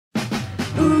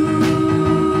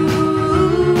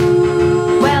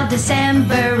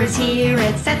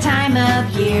It's that time of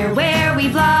year where we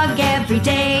vlog every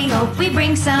day. Hope we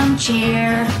bring some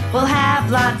cheer. We'll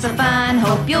have lots of fun.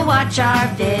 Hope you'll watch our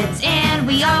vids. And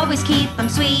we always keep them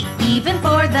sweet, even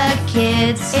for the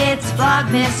kids. It's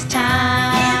Vlogmas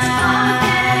time.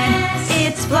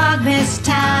 It's Vlogmas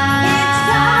time. It's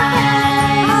Vlogmas.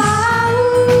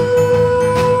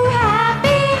 Oh,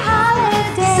 happy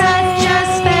holidays. Such a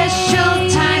special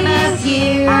time of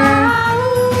year. Oh,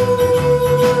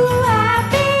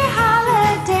 happy holidays.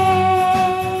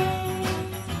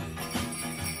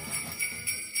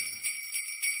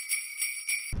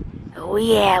 Oh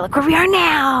yeah, look where we are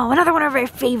now. Another one of our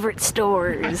favorite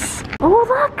stores. Oh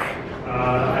look.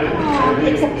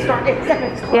 Except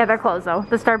it's closed. Yeah, they're closed though.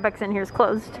 The Starbucks in here is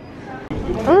closed.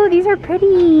 Oh, these are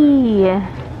pretty.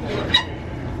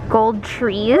 Gold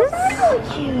trees. Really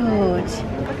cute.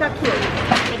 Look how cute.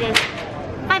 It is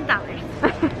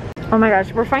 $5. Oh my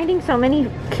gosh, we're finding so many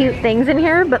cute things in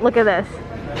here, but look at this.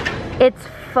 It's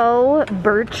faux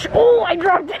birch. Oh, I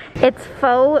dropped it. It's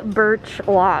faux birch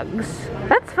logs.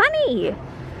 That's funny.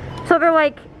 So they're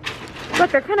like,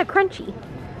 look, they're kind of crunchy.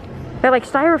 They're like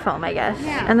styrofoam, I guess.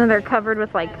 Yeah. And then they're covered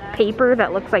with like paper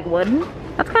that looks like wood.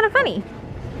 That's kind of funny.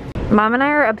 Mom and I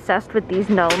are obsessed with these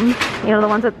gnomes. You know, the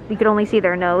ones that you could only see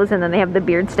their nose and then they have the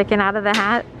beard sticking out of the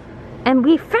hat. And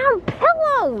we found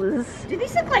pillows. Do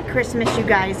these look like Christmas, you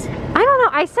guys? I don't know.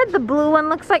 I said the blue one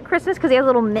looks like Christmas because he has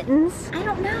little mittens. I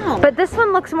don't know. But this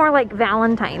one looks more like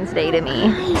Valentine's Day to me.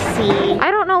 I see. I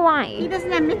don't know He why.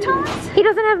 doesn't have mittens? He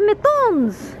doesn't have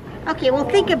mittens. Okay, well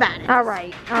think about it. All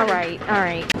right, all right, all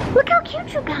right. Look how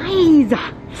cute you guys.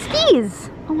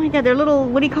 Skis. Oh my god, they're little,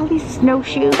 what do you call these,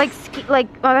 snowshoes? Like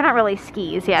well, they're not really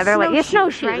skis. Yeah, they're like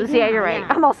Snowshoes, snowshoes. right? Yeah, Yeah, you're right.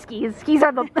 yeah. I'm all skis. Skis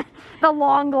are the the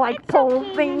long like pole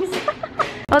okay. things.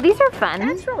 Oh, these are fun.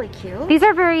 That's really cute. These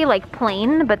are very like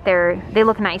plain, but they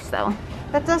look nice though.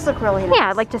 That does look really nice. Yeah,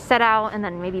 I'd like to set out and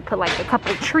then maybe put like a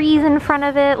couple trees in front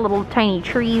of it, little tiny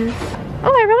trees.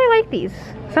 Oh, I really like these.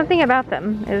 Something about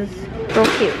them is real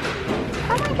cute.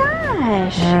 Oh my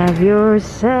gosh. Have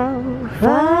yourself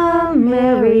a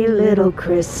merry little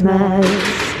Christmas.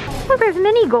 Look, there's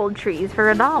mini gold trees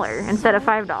for $1 instead of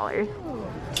 $5.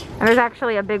 And there's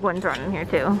actually a big one thrown in here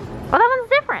too. Oh, that one's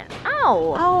different.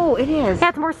 Oh. Oh, it is. Yeah,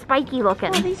 it's more spiky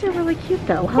looking. Oh, these are really cute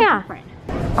though. How Yeah. different.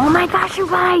 Oh my gosh, you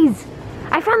guys.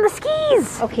 I found the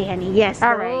skis. Okay, honey, yes,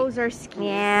 All right. those are skis.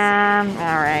 Yeah,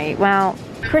 all right. Well,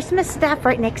 Christmas stuff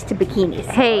right next to bikinis.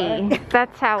 hey,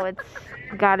 that's how it's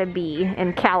gotta be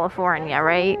in California,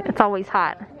 right? It's always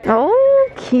hot. Oh,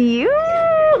 cute.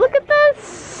 Look at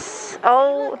this.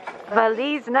 Oh,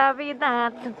 Feliz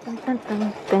Navidad. Dun, dun, dun,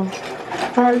 dun, dun.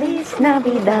 Feliz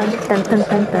Navidad. Dun, dun,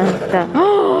 dun, dun, dun.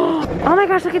 Oh my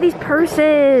gosh, look at these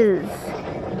purses.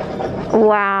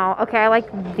 Wow. Okay, I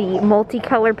like the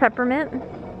multicolored peppermint.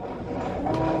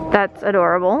 That's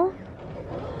adorable.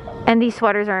 And these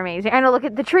sweaters are amazing. I know, look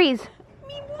at the trees.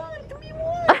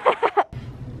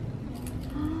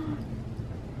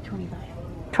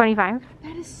 25.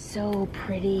 That is so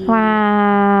pretty.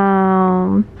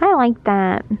 Wow. I like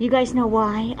that. You guys know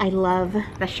why I love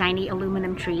the shiny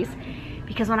aluminum trees?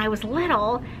 Because when I was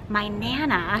little, my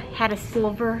Nana had a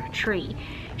silver tree.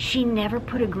 She never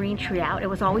put a green tree out. It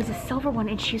was always a silver one,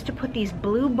 and she used to put these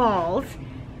blue balls.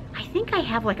 I think I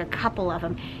have like a couple of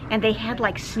them, and they had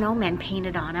like snowmen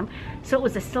painted on them. So it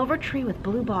was a silver tree with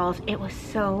blue balls. It was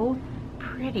so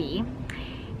pretty.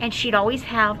 And she'd always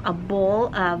have a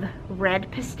bowl of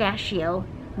red pistachio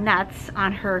nuts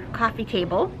on her coffee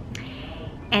table.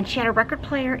 And she had a record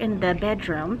player in the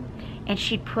bedroom, and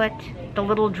she'd put the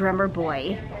little drummer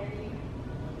boy,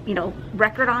 you know,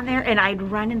 record on there, and I'd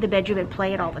run in the bedroom and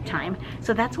play it all the time.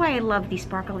 So that's why I love these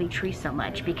sparkly trees so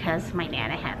much, because my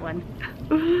Nana had one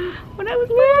when I was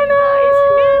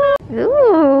little.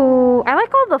 Ooh, I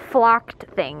like all the flocked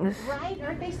things. Right?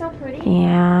 Aren't they so pretty?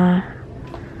 Yeah.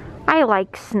 I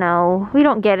like snow. We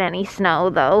don't get any snow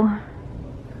though.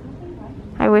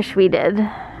 I wish we did.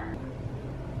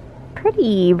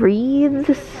 Pretty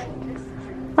wreaths.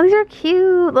 Oh, these are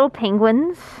cute little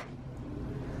penguins.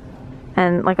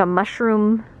 And like a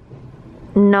mushroom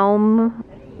gnome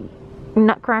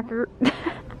nutcracker.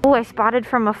 Oh, I spotted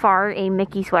from afar a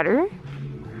Mickey sweater.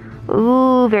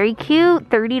 Ooh, very cute.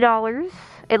 $30.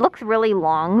 It looks really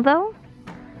long though.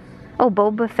 Oh,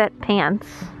 Boba Fett pants.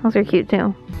 Those are cute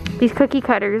too. These cookie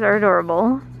cutters are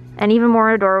adorable. And even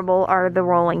more adorable are the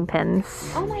rolling pins.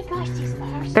 Oh my gosh, these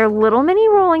are so They're little mini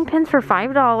rolling pins for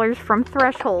 $5 from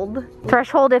Threshold.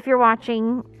 Threshold, if you're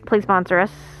watching, please sponsor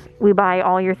us. We buy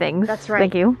all your things. That's right.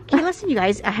 Thank you. Okay, listen, you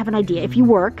guys, I have an idea. If you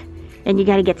work and you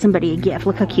got to get somebody a gift,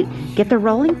 look how cute. Get the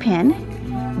rolling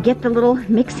pin, get the little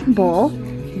mixing bowl,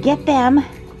 get them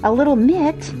a little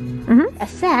mitt, a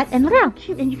set, and look how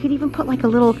cute. And you could even put like a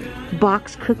little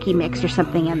box cookie mix or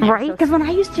something in there. Right. Because when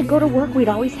I used to go to work, we'd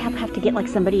always have to get like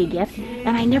somebody a gift,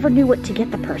 and I never knew what to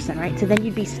get the person, right? So then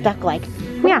you'd be stuck like,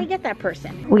 what do I get that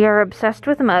person? We are obsessed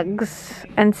with mugs,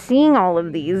 and seeing all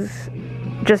of these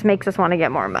just makes us want to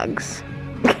get more mugs.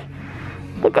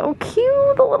 Look how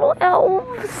cute, the little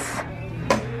elves.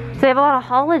 So they have a lot of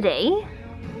holiday.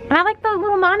 And I like the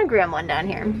little monogram one down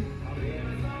here.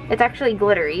 It's actually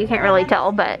glittery, you can't really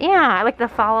tell, but yeah, I like the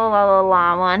fa la la la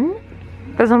la one.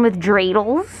 There's one with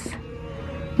dreidels.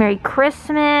 Merry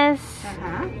Christmas.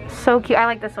 So cute. I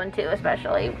like this one too,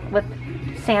 especially with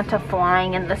Santa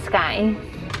flying in the sky.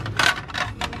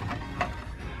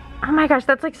 Oh my gosh,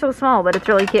 that's like so small, but it's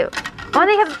really cute. Oh,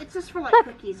 they have, it's just for like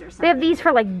cookies or something. they have these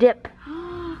for like dip.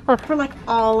 Look, for like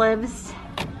olives.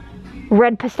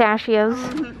 Red pistachios.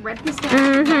 Red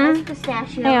pistachios.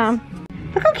 Pistachios. Yeah.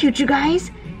 Look how cute, you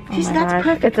guys. Geez, my that's gosh,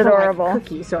 perfect it's for adorable. like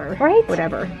cookies or Right?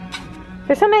 whatever.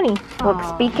 There's so many. Look,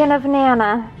 speaking of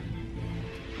Nana,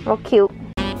 real cute.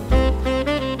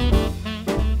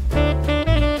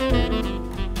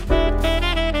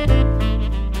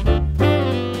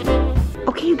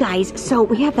 Okay, you guys, so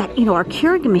we have that, our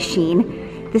Keurig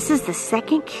machine. This is the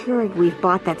second Keurig we've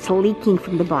bought that's leaking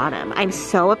from the bottom. I'm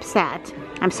so upset.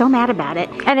 I'm so mad about it.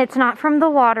 And it's not from the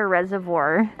water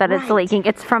reservoir that it's Right. leaking.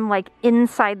 It's from like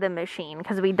inside the machine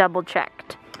because we double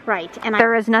checked. Right, and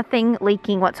There is nothing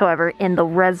leaking whatsoever in the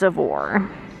reservoir.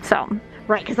 So,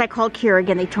 Right, because I called Keurig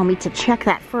and they told me to check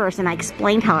that first, and I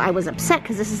explained how I was upset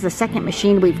because this is the second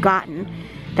machine we've gotten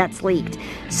that's leaked.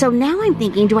 So now I'm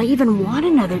thinking, do I even want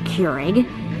another Keurig?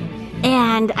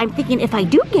 And I'm thinking, if I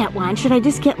do get one, should I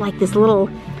just get like this little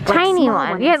tiny small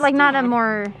one. Yeah, like not a instead?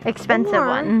 more expensive Or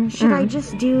one. should I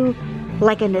just do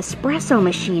like an espresso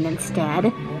machine instead,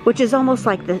 which is almost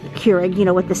like the Keurig,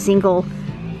 with the single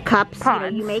cups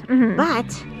Pods. you make.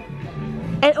 But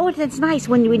and it's nice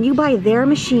when you buy their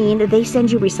machine, they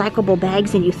send you recyclable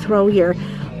bags and you throw your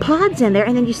pods in there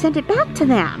and then you send it back to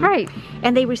them. Right.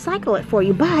 And they recycle it for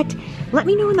you. But let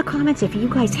me know in the comments if you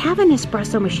guys have an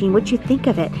espresso machine, what you think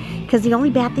of it. Because the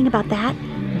only bad thing about that,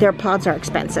 their pods are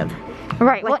expensive.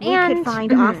 Right. Like well, we could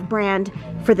find off-brand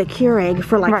for the Keurig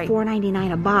for like Right.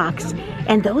 $4.99 a box,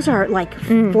 and those are like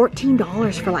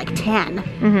 $14 for like 10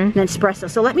 an espresso.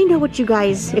 So let me know what you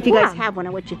guys, if you guys have one,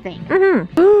 and what you think.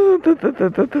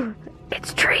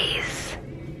 It's trees.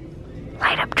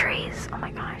 Light up trees. Oh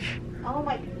my gosh. Oh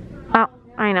my! Oh,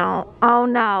 I know. Oh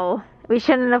no. We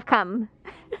shouldn't have come.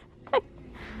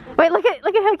 Wait, look at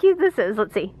how cute this is.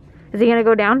 Let's see. Is he gonna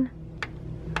go down?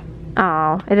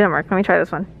 Oh, it didn't work. Let me try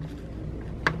this one.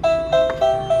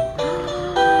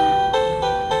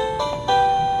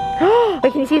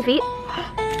 Wait, can you see his feet?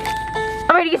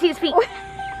 Oh, wait, you can see his feet.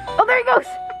 Oh, there he goes.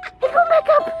 He's going back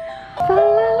up. La,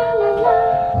 la, la,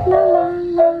 la, la,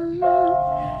 la,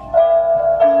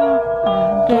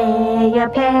 la. Gay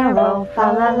apparel. Fa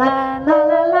la la la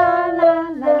la la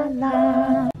la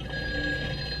la.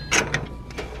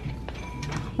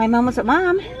 My mom was at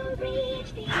Mom.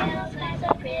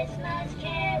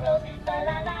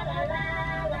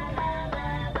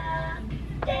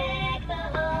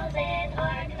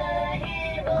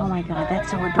 Oh my God,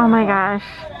 that's so adorable. Oh my gosh.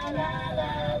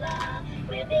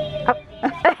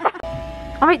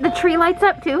 Oh wait, the tree lights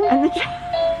up too. And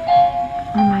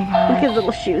Oh my look gosh. at his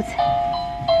little shoes.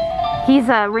 He's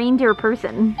a reindeer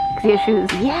person because he has shoes.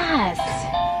 Yes.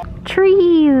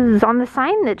 Trees. On the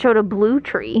sign that showed a blue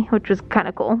tree, which was kind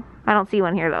of cool. I don't see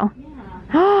one here though.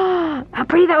 How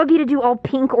pretty that would be to do all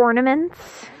pink ornaments.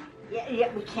 Yeah,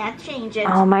 we can't change it.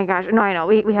 Oh my gosh. No, I know.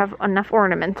 We have enough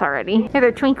ornaments already. Here,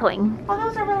 they're twinkling. Oh,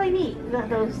 those are really neat.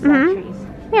 Those trees.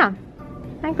 Yeah.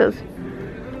 I like those.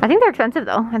 I think they're expensive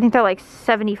though. I think they're like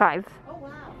 $75. Oh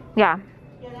wow. Yeah.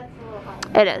 Yeah, that's a little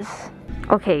high. It is.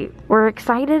 Okay, we're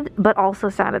excited but also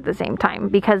sad at the same time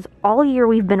because all year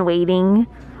we've been waiting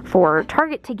for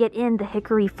Target to get in the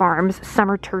Hickory Farms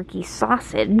summer turkey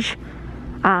sausage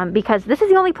because this is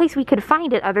the only place we could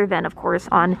find it other than, of course,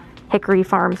 on Hickory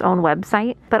Farms' own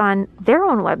website. But on their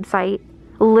own website,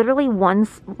 literally one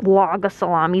log of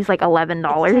salami is like $11.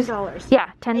 $10. Yeah,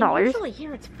 $10. And usually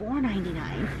here it's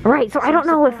 $4.99. Right, so I don't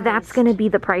know if that's surprised. going to be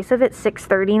the price of it,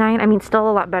 $6.39. I mean, still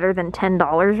a lot better than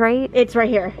 $10, right? It's right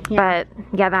here. Yeah. But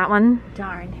yeah, that one.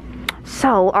 Darn.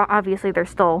 So obviously they're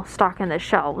still stocking the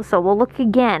shelves, so we'll look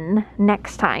again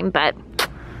next time. But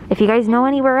if you guys know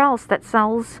anywhere else that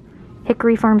sells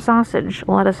Hickory Farm sausage,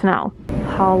 let us know.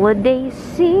 Holiday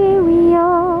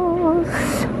cereals.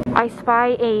 I spy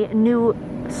a new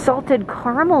salted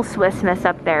caramel Swiss Miss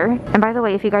up there. And by the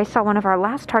way, if you guys saw one of our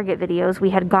last Target videos, we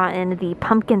had gotten the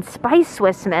pumpkin spice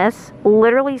Swiss Miss.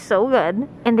 Literally so good.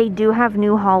 And they do have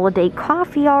new holiday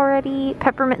coffee already.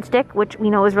 Peppermint stick, which we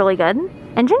know is really good.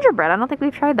 And gingerbread, I don't think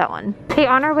we've tried that one. Okay,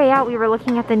 on our way out, we were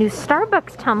looking at the new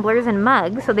Starbucks tumblers and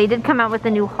mugs. So they did come out with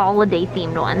the new holiday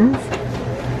themed ones.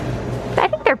 I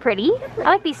think they're pretty. I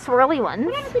like these swirly ones.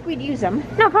 I don't think we'd use them.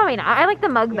 No, probably not. I like the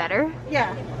mug better.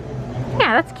 Yeah.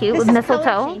 Yeah, that's cute This with is mistletoe.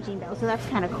 color changing though, so that's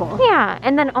kind of cool. Yeah,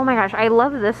 and then, oh my gosh, I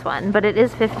love this one, but it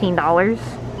is $15.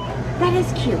 That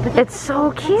is cute. But It's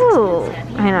so cute.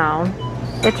 I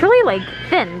know. It's really like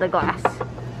thin, the glass.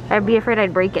 I'd be afraid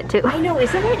I'd break it too. I know,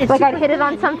 isn't it? It's Like I'd super hit it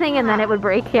on thin. something and then Yeah. it would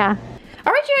break, yeah.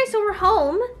 All right, you guys, so we're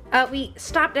home. We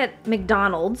stopped at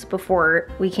McDonald's before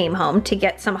we came home to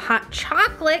get some hot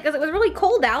chocolate because it was really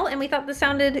cold out and we thought this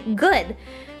sounded good.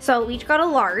 So we each got a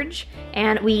large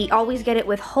and we always get it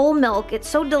with whole milk. It's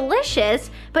so delicious,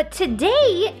 but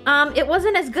today it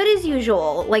wasn't as good as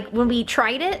usual. Like when we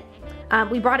tried it,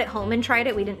 we brought it home and tried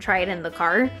it. We didn't try it in the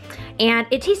car. And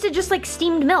it tasted just like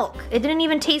steamed milk. It didn't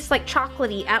even taste like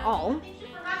chocolatey at all.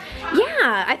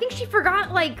 Yeah, I think she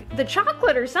forgot like the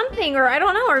chocolate or something, or I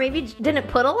don't know, or maybe didn't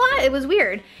put a lot. It was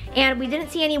weird. And we didn't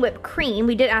see any whipped cream.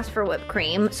 We did ask for whipped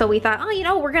cream. So we thought, oh, you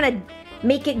know, we're gonna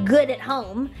make it good at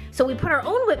home. So we put our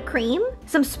own whipped cream,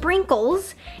 some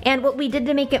sprinkles, and what we did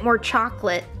to make it more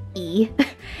chocolate-y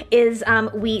is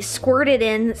we squirted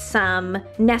in some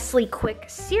Nestle Quick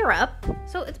syrup.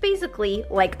 So it's basically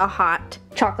like a hot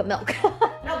chocolate milk.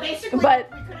 No, basically, But-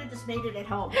 we could have just made it at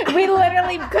home. We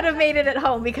literally could have made it at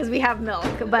home because we have milk,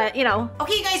 but you know.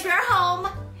 Okay, you guys, we're home.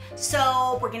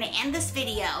 So we're gonna end this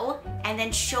video and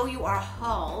then show you our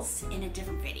hauls in a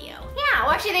different video. Yeah,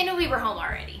 well actually they knew we were home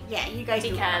already. Yeah, you guys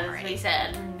knew Because already. we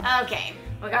said, Okay.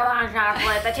 we got a lot of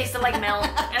chocolate that tasted like milk.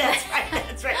 That's right,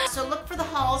 that's right. So look for the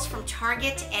hauls from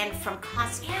Target and from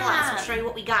Costco Yeah. Plus. I'll show you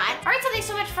what we got. All right, so thanks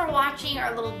so much for watching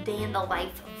our little day in the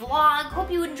life vlog. Hope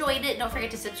you enjoyed it. Don't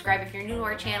forget to subscribe if you're new to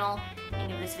our channel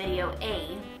and give this video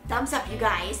a Thumbs up, you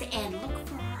guys, and look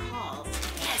for our hauls.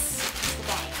 Yes,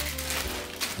 today.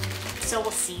 So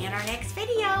we'll see you in our next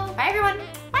video. bye everyone.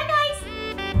 Bye, guys.